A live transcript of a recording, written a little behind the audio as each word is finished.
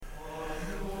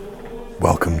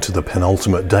Welcome to the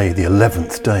penultimate day, the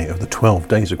 11th day of the 12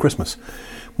 days of Christmas.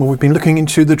 Well, we've been looking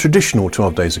into the traditional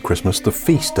 12 days of Christmas, the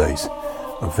feast days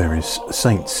of various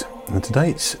saints. And today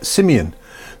it's Simeon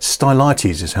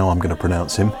Stylites is how I'm going to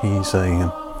pronounce him. He's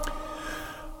a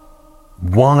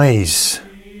wise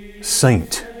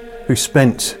saint who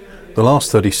spent the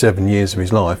last 37 years of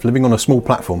his life living on a small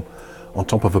platform on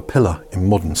top of a pillar in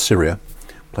modern Syria,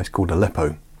 a place called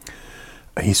Aleppo.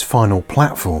 His final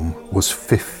platform was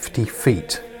 50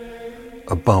 feet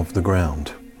above the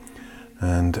ground,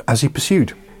 and as he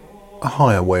pursued a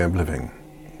higher way of living,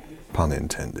 pun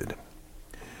intended.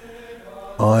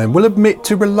 I will admit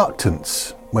to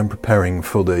reluctance when preparing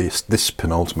for this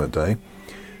penultimate day.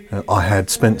 I had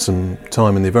spent some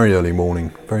time in the very early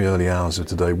morning, very early hours of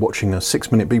today, watching a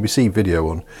 6-minute BBC video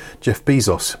on Jeff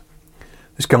Bezos.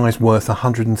 This guy's worth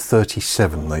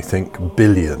 137, they think,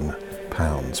 billion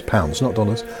pounds, not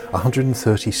dollars,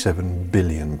 137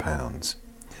 billion pounds.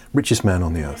 Richest man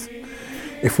on the earth.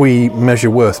 If we measure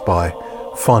worth by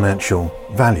financial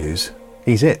values,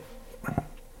 he's it.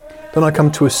 Then I come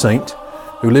to a saint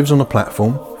who lives on a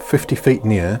platform 50 feet in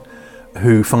the air,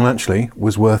 who financially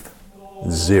was worth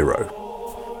zero.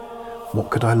 What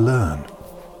could I learn?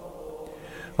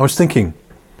 I was thinking,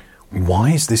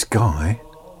 why is this guy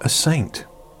a saint?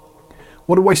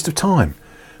 What a waste of time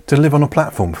to live on a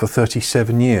platform for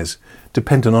 37 years,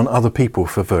 dependent on other people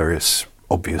for various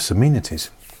obvious amenities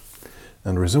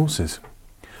and resources.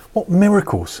 What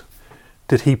miracles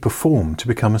did he perform to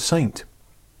become a saint?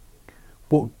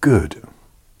 What good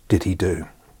did he do?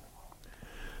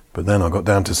 But then I got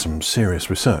down to some serious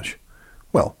research.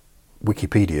 Well,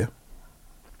 Wikipedia.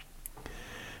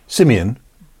 Simeon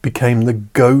became the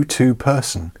go-to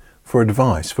person for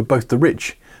advice for both the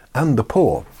rich and the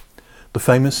poor, the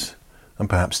famous and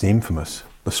perhaps the infamous,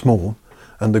 the small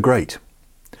and the great,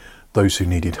 those who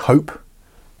needed hope,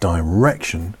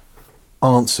 direction,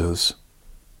 answers,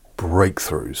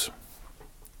 breakthroughs.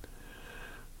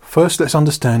 First, let's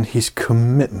understand his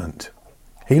commitment.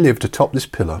 He lived atop this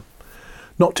pillar,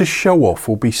 not to show off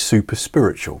or be super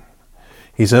spiritual.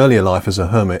 His earlier life as a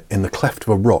hermit in the cleft of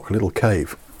a rock, a little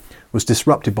cave, was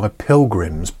disrupted by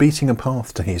pilgrims beating a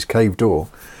path to his cave door,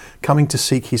 coming to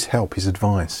seek his help, his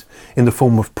advice, in the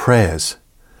form of prayers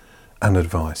and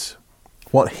advice.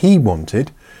 What he wanted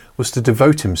was to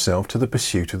devote himself to the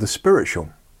pursuit of the spiritual,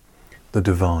 the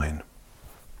divine.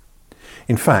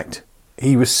 In fact,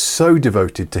 he was so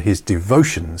devoted to his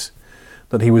devotions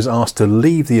that he was asked to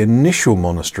leave the initial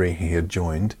monastery he had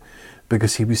joined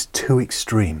because he was too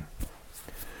extreme.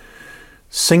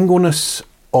 Singleness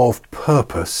of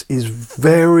purpose is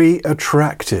very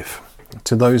attractive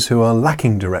to those who are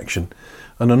lacking direction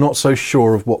and are not so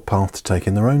sure of what path to take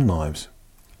in their own lives.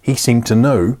 He seemed to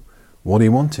know what he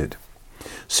wanted.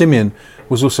 Simeon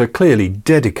was also clearly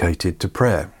dedicated to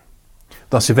prayer.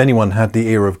 Thus, if anyone had the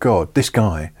ear of God, this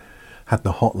guy had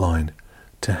the hotline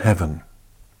to heaven.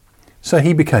 So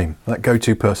he became that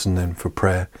go-to person then for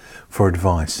prayer, for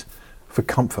advice, for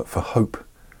comfort, for hope,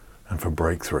 and for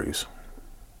breakthroughs.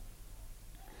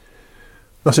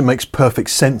 Thus it makes perfect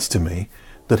sense to me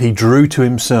that he drew to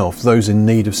himself those in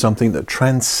need of something that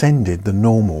transcended the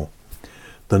normal,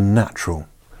 the natural,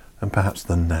 and perhaps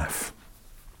the naff.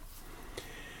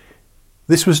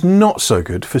 This was not so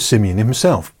good for Simeon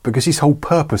himself, because his whole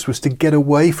purpose was to get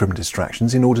away from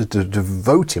distractions in order to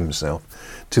devote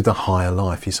himself to the higher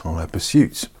life, his higher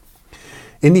pursuits.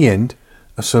 In the end,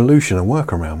 a solution, a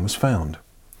workaround was found.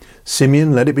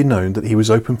 Simeon let it be known that he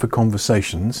was open for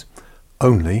conversations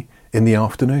only in the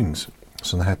afternoons.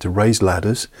 So they had to raise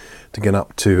ladders to get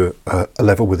up to a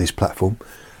level with his platform,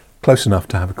 close enough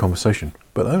to have a conversation,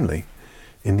 but only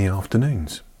in the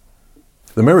afternoons.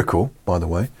 The miracle, by the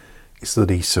way, is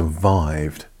that he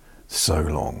survived so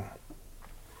long.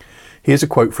 Here's a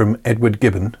quote from Edward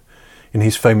Gibbon in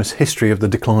his famous History of the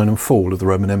Decline and Fall of the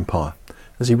Roman Empire,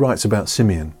 as he writes about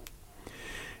Simeon.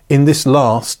 In this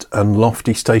last and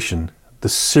lofty station, the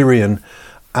Syrian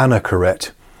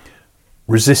Anacharet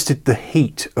resisted the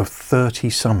heat of 30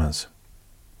 summers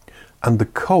and the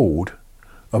cold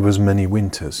of as many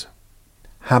winters.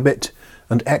 Habit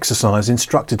and exercise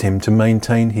instructed him to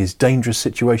maintain his dangerous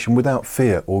situation without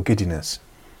fear or giddiness,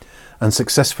 and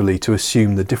successfully to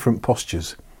assume the different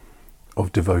postures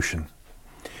of devotion.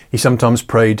 He sometimes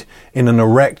prayed in an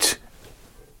erect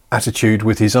attitude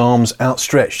with his arms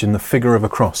outstretched in the figure of a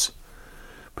cross,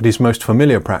 but his most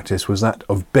familiar practice was that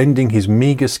of bending his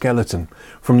meagre skeleton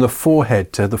from the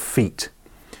forehead to the feet,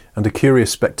 and a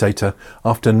curious spectator,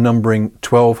 after numbering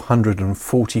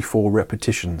 1,244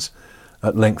 repetitions,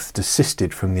 at length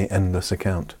desisted from the endless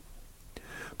account.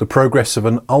 The progress of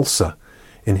an ulcer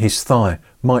in his thigh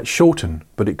might shorten,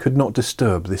 but it could not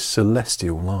disturb this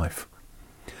celestial life.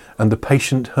 And the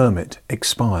patient hermit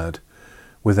expired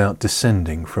without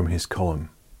descending from his column.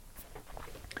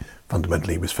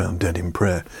 Fundamentally, he was found dead in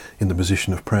prayer, in the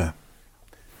position of prayer.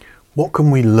 What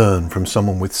can we learn from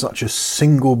someone with such a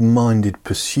single-minded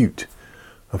pursuit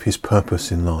of his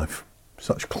purpose in life?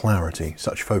 Such clarity,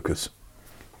 such focus.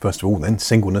 First of all then,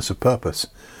 singleness of purpose.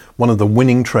 One of the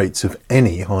winning traits of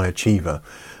any high achiever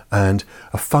and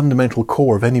a fundamental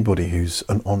core of anybody who's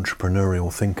an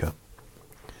entrepreneurial thinker.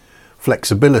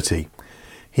 Flexibility.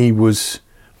 He was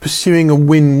pursuing a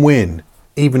win-win,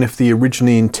 even if the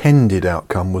originally intended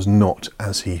outcome was not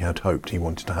as he had hoped. He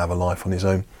wanted to have a life on his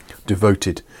own,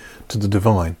 devoted to the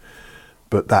divine.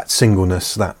 But that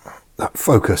singleness, that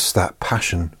focus, that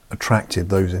passion attracted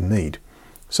those in need.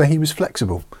 So he was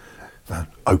flexible,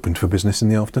 opened for business in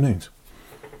the afternoons.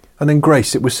 And in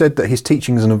grace, it was said that his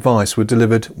teachings and advice were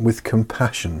delivered with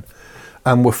compassion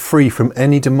and were free from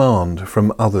any demand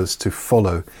from others to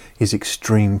follow his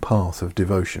extreme path of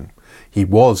devotion. He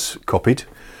was copied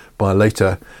by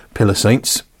later pillar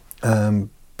saints, but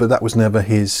that was never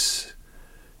his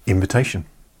invitation,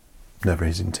 never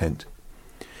his intent.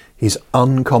 His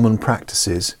uncommon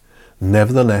practices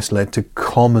nevertheless led to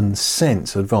common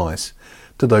sense advice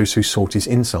to those who sought his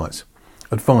insights,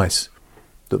 advice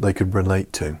that they could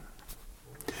relate to.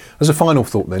 As a final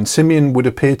thought then, Simeon would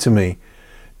appear to me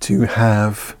to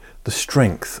have the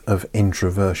strength of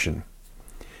introversion.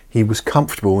 He was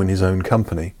comfortable in his own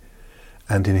company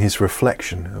and in his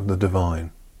reflection of the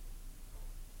divine.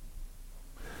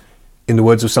 In the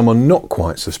words of someone not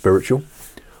quite so spiritual,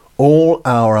 all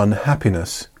our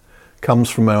unhappiness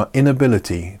comes from our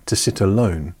inability to sit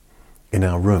alone in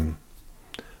our room.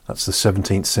 That's the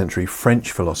 17th century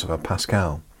French philosopher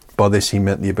Pascal. By this he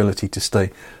meant the ability to stay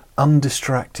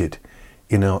undistracted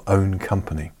in our own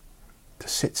company, to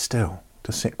sit still,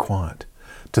 to sit quiet,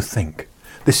 to think.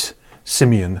 This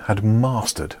Simeon had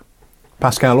mastered.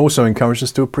 Pascal also encouraged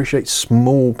us to appreciate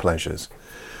small pleasures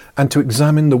and to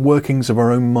examine the workings of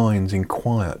our own minds in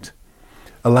quiet,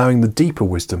 allowing the deeper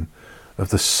wisdom of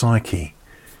the psyche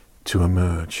to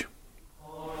emerge.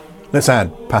 Let's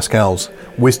add Pascal's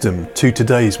wisdom to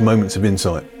today's moments of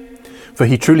insight, for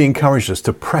he truly encouraged us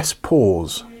to press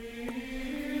pause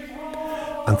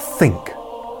and think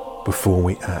before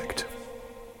we act.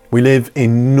 We live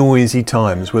in noisy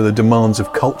times where the demands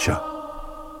of culture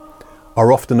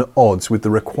are often at odds with the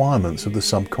requirements of the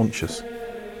subconscious.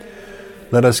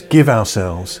 Let us give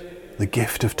ourselves the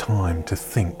gift of time to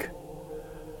think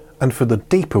and for the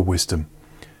deeper wisdom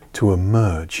to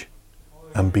emerge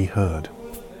and be heard.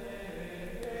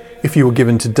 If you were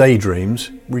given to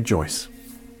daydreams, rejoice.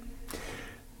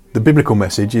 The biblical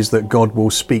message is that God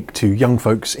will speak to young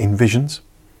folks in visions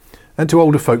and to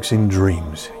older folks in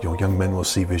dreams. Your young men will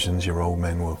see visions, your old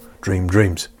men will dream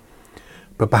dreams.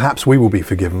 But perhaps we will be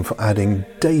forgiven for adding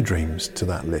daydreams to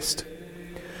that list.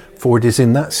 For it is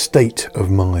in that state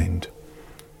of mind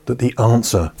that the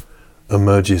answer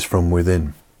emerges from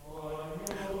within.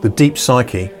 The deep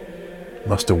psyche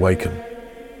must awaken.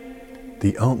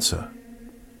 The answer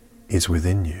is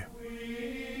within you.